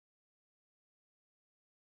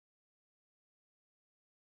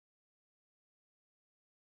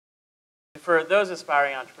for those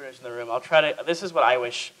aspiring entrepreneurs in the room, this is what I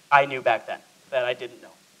wish I knew back then that I didn't know.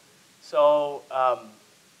 So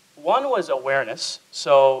one was awareness.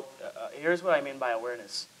 So here's what I mean by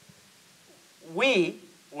awareness. We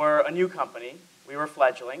were a new company. We were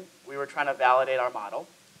fledgling. We were trying to validate our model.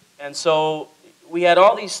 And so we had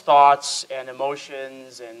all these thoughts and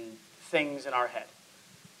emotions and things in our head.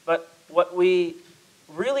 But what we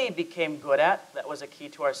really became good at, that was a key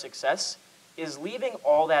to our success, is leaving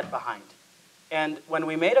all that behind. And when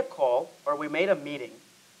we made a call or we made a meeting,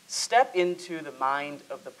 step into the mind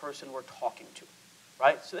of the person we're talking to,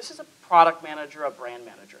 right? So this is a product manager, a brand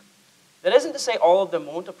manager. That isn't to say all of them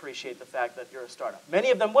won't appreciate the fact that you're a startup.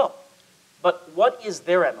 Many of them will. But what is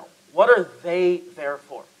their MO? What are they there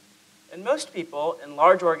for? And most people in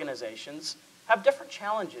large organizations have different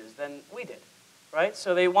challenges than we did, right?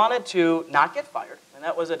 So they wanted to not get fired, and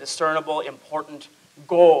that was a discernible, important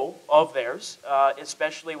goal of theirs,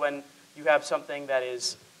 especially when you have something that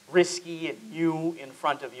is risky and new in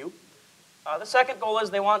front of you. The second goal is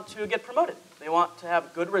they want to get promoted. They want to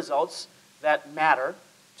have good results that matter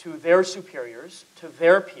to their superiors, to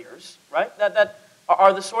their peers, right? That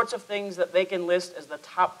are the sorts of things that they can list as the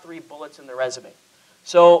top 3 bullets in their resume.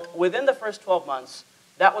 So within the first 12 months,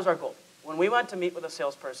 that was our goal. When we went to meet with a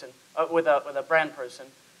salesperson, with a brand person,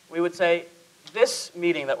 we would say, this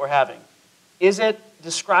meeting that we're having, is it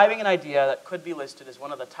describing an idea that could be listed as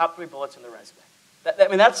one of the top 3 bullets in the resume? I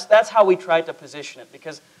mean, that's how we tried to position it,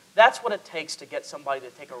 because that's what it takes to get somebody to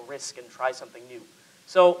take a risk and try something new.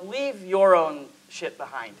 So leave your own shit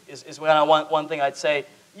behind is one thing I'd say.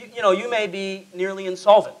 You may be nearly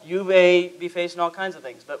insolvent. You may be facing all kinds of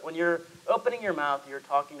things. But when you're opening your mouth, you're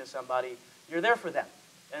talking to somebody, you're there for them.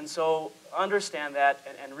 And so understand that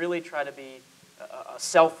and really try to be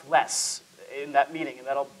selfless in that meeting, and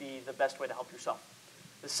that'll be the best way to help yourself.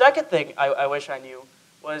 The second thing I wish I knew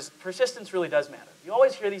was persistence really does matter. You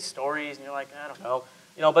always hear these stories, and you're like, I don't know.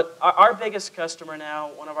 But our biggest customer now,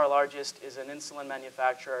 one of our largest, is an insulin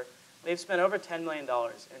manufacturer. They've spent over $10 million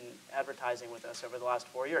in advertising with us over the last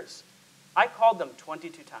 4 years. I called them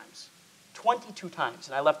 22 times. 22 times,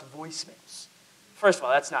 and I left voicemails. First of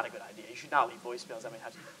all, that's not a good idea. You should not leave voicemails that many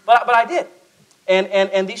times. But I did.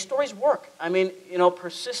 And these stories work. I mean,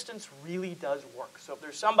 persistence really does work. So if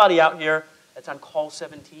there's somebody out here that's on call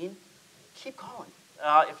 17, keep calling.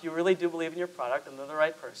 If you really do believe in your product and they're the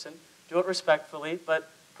right person, do it respectfully, but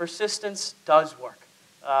persistence does work.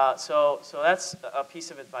 So that's a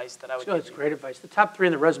piece of advice that I would give you. It's great advice. The top 3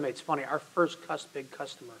 in the resume, it's funny. Our first big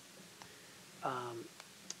customer,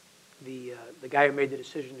 the guy who made the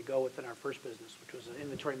decision to go within our first business, which was an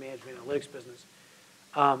inventory management analytics business,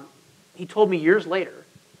 he told me years later,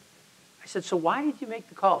 I said, so why did you make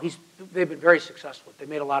the call? They've been very successful. They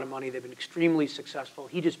made a lot of money. They've been extremely successful.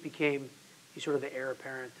 He's sort of the heir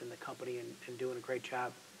apparent in the company and doing a great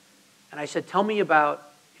job. And I said, tell me about,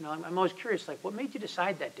 I'm always curious, like, what made you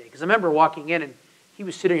decide that day? Because I remember walking in, and he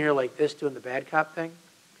was sitting here like this doing the bad cop thing.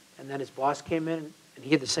 And then his boss came in, and he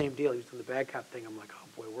had the same deal. He was doing the bad cop thing. I'm like,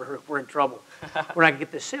 oh, boy, we're in trouble. We're not going to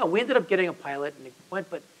get this sale. We ended up getting a pilot, and it went.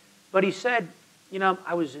 But he said,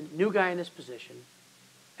 I was a new guy in this position,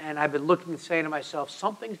 and I've been looking and saying to myself,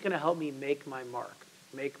 something's going to help me make my mark,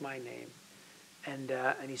 make my name. And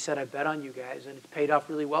he said, I bet on you guys, and it's paid off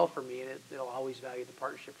really well for me, and they'll always value the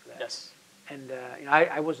partnership for that. Yes. And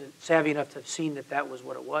I wasn't savvy enough to have seen that was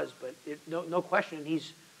what it was, but no question, and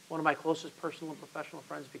he's one of my closest personal and professional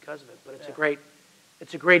friends because of it. But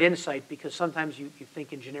it's a great insight, because sometimes you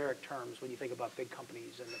think in generic terms when you think about big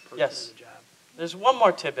companies and the person and the job. There's one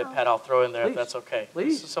more tidbit, Pat, I'll throw in there if that's okay.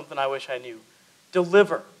 Please. This is something I wish I knew.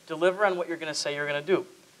 Deliver. Deliver on what you're going to say you're going to do.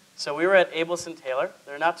 So we were at Abelson Taylor.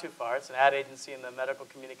 They're not too far. It's an ad agency in the medical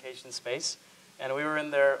communication space. And we were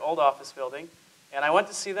in their old office building. And I went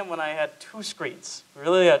to see them when I had 2 screens. We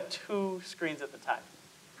really had 2 screens at the time.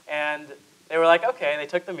 And they were like, okay, they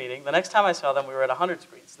took the meeting. The next time I saw them, we were at 100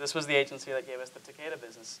 screens. This was the agency that gave us the Takeda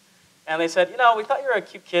business. And they said, we thought you were a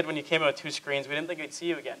cute kid when you came in with 2 screens. We didn't think we'd see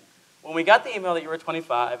you again. When we got the email that you were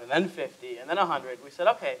 25, and then 50, and then 100, we said,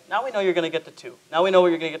 okay, now we know you're going to get to 2. Now we know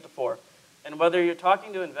you're going to get to 4. And whether you're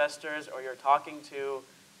talking to investors or you're talking to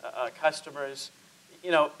customers,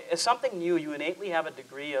 as something new, you innately have a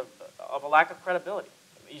degree of a lack of credibility.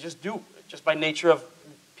 You just do, just by nature of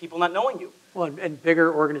people not knowing you. Well, and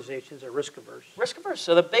bigger organizations are risk averse. Risk averse.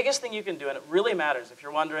 So the biggest thing you can do, and it really matters if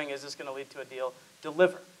you're wondering, is this going to lead to a deal,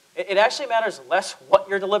 deliver. It actually matters less what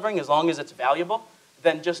you're delivering as long as it's valuable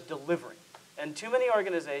than just delivering. And too many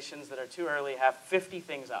organizations that are too early have 50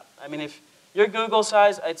 things up. I mean, if you're Google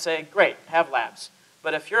size, I'd say, great, have labs.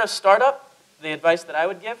 But if you're a startup, the advice that I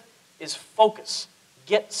would give is focus.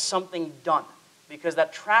 Get something done. because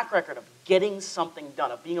that track record of getting something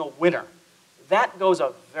done, of being a winner, that goes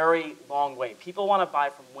a very long way. People want to buy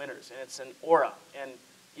from winners, and it's an aura, and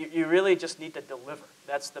you really just need to deliver.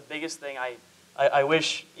 That's the biggest thing I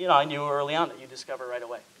wish I knew early on that you discover right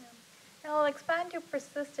away. And I'll expand to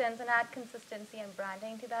persistence and add consistency and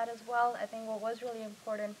branding to that as well. I think what was really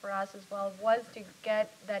important for us as well was to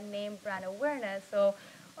get that name brand awareness. So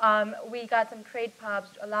we got some trade pubs,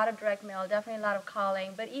 a lot of direct mail, definitely a lot of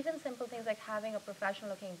calling, but even simple things like having a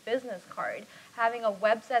professional-looking business card, having a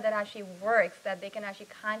website that actually works, that they can actually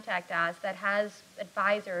contact us, that has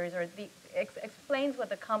advisors or explains what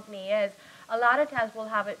the company is. A lot of times we'll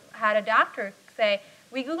have had a doctor say,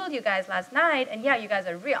 we Googled you guys last night, and yeah, you guys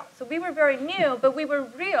are real. So we were very new, but we were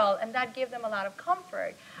real, and that gave them a lot of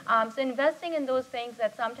comfort. So investing in those things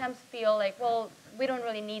that sometimes feel like, well, we don't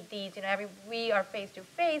really need these. We are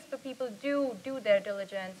face-to-face, but people do their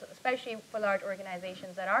diligence, especially for large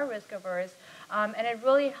organizations that are risk-averse. And it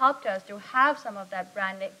really helped us to have some of that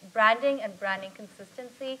branding and branding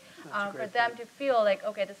consistency for them to feel like,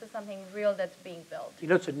 okay, this is something real that's being built.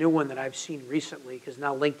 It's a new one that I've seen recently, because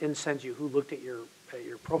now LinkedIn sends you who looked at your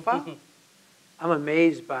profile. I'm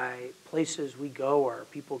amazed by places we go or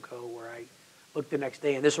people go where I look the next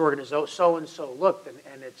day and this organization so-and-so looked,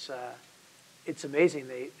 and it's amazing.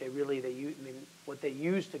 What they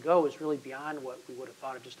use to go is really beyond what we would have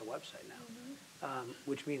thought of just a website now,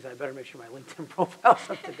 which means I better make sure my LinkedIn profile's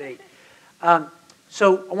up to date.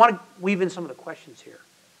 So I want to weave in some of the questions here.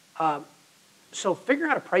 So figuring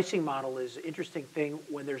out a pricing model is an interesting thing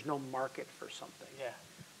when there's no market for something.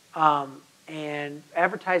 Yeah. And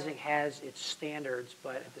advertising has its standards,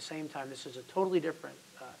 but at the same time, this is a totally different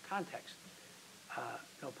context.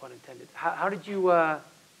 No pun intended. How did you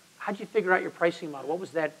figure out your pricing model? What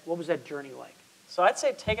was that journey like? So I'd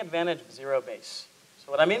say take advantage of zero base.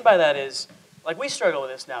 So what I mean by that is, like, we struggle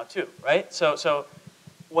with this now too, right? So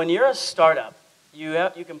when you're a startup,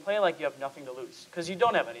 you can play like you have nothing to lose, because you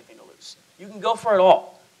don't have anything to lose. You can go for it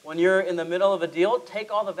all. When you're in the middle of a deal,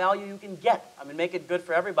 take all the value you can get. I mean, make it good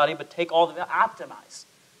for everybody, but take all the value, optimize,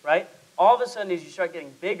 right? All of a sudden, as you start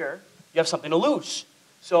getting bigger, you have something to lose.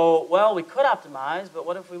 So, well, we could optimize, but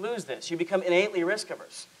what if we lose this? You become innately risk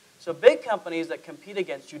averse. So big companies that compete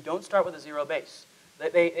against you don't start with a zero base.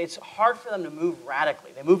 It's hard for them to move radically.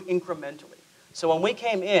 They move incrementally. So when we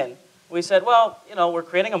came in, we said, well, we're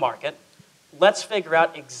creating a market. Let's figure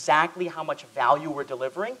out exactly how much value we're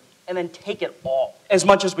delivering, and then take it all, as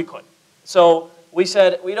much as we could. So we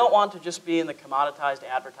said, we don't want to just be in the commoditized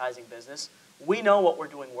advertising business. We know what we're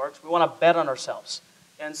doing works. We want to bet on ourselves.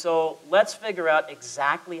 And so let's figure out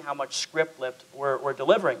exactly how much script lift we're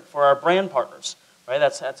delivering for our brand partners, right?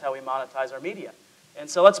 That's how we monetize our media. And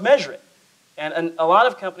so let's measure it. And a lot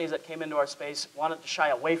of companies that came into our space wanted to shy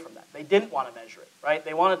away from that. They didn't want to measure it, right?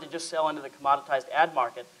 They wanted to just sell into the commoditized ad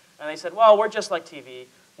market. And they said, well, we're just like TV.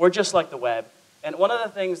 We're just like the web. And one of the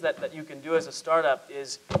things that you can do as a startup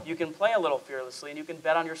is you can play a little fearlessly and you can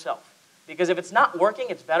bet on yourself. Because if it's not working,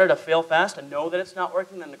 it's better to fail fast and know that it's not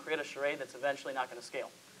working than to create a charade that's eventually not going to scale.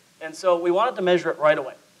 And so we wanted to measure it right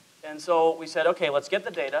away. And so we said, okay, let's get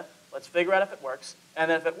the data. Let's figure out if it works. And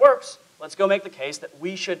then if it works, let's go make the case that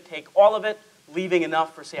we should take all of it, leaving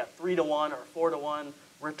enough for, say, a 3-to-1 or 4-to-1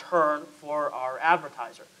 return for our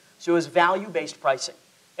advertiser. So it was value-based pricing.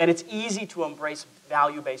 And it's easy to embrace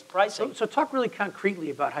value-based pricing. So talk really concretely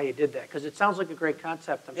about how you did that, because it sounds like a great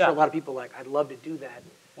concept. I'm sure a lot of people are like, I'd love to do that.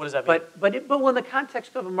 What does that mean? But in the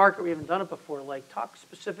context of a market, we haven't done it before, like talk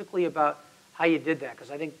specifically about how you did that, because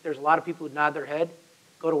I think there's a lot of people who nod their head,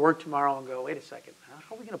 go to work tomorrow and go, wait a second,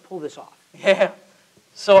 how are we going to pull this off? Yeah.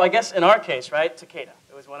 So I guess in our case, right, Takeda,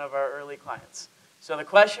 it was one of our early clients. So the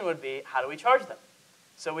question would be, how do we charge them?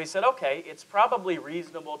 So we said, okay, it's probably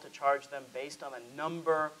reasonable to charge them based on the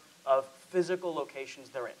number of physical locations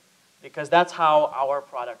they're in, because that's how our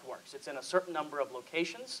product works. It's in a certain number of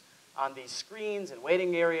locations on these screens and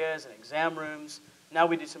waiting areas and exam rooms. Now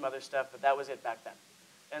we do some other stuff, but that was it back then.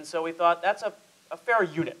 And so we thought that's a fair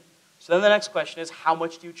unit. So then the next question is, how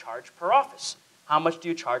much do you charge per office? How much do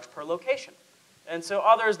you charge per location? And so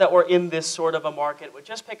others that were in this sort of a market would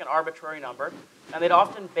just pick an arbitrary number, and they'd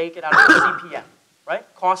often bake it out of CPM, right?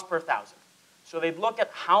 Cost per thousand. So they'd look at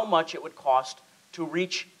how much it would cost to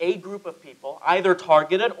reach a group of people, either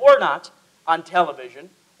targeted or not, on television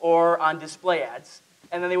or on display ads.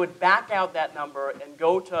 And then they would back out that number and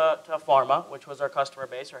go to pharma, which was our customer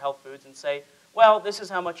base, or health foods, and say, well, this is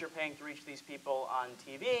how much you're paying to reach these people on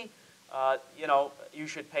TV. You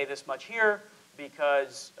should pay this much here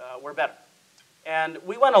because we're better. And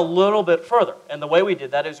we went a little bit further. And the way we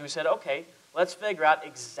did that is we said, okay, let's figure out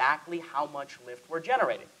exactly how much lift we're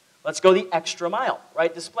generating. Let's go the extra mile,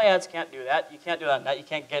 right? Display ads can't do that. You can't do that on net. You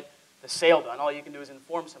can't get the sale done. All you can do is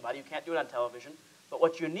inform somebody. You can't do it on television. But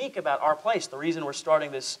what's unique about our place, the reason we're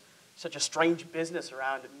starting this such a strange business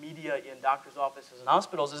around media in doctors' offices and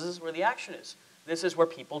hospitals, is this is where the action is. This is where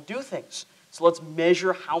people do things. So let's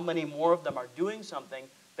measure how many more of them are doing something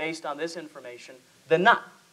based on this information than not.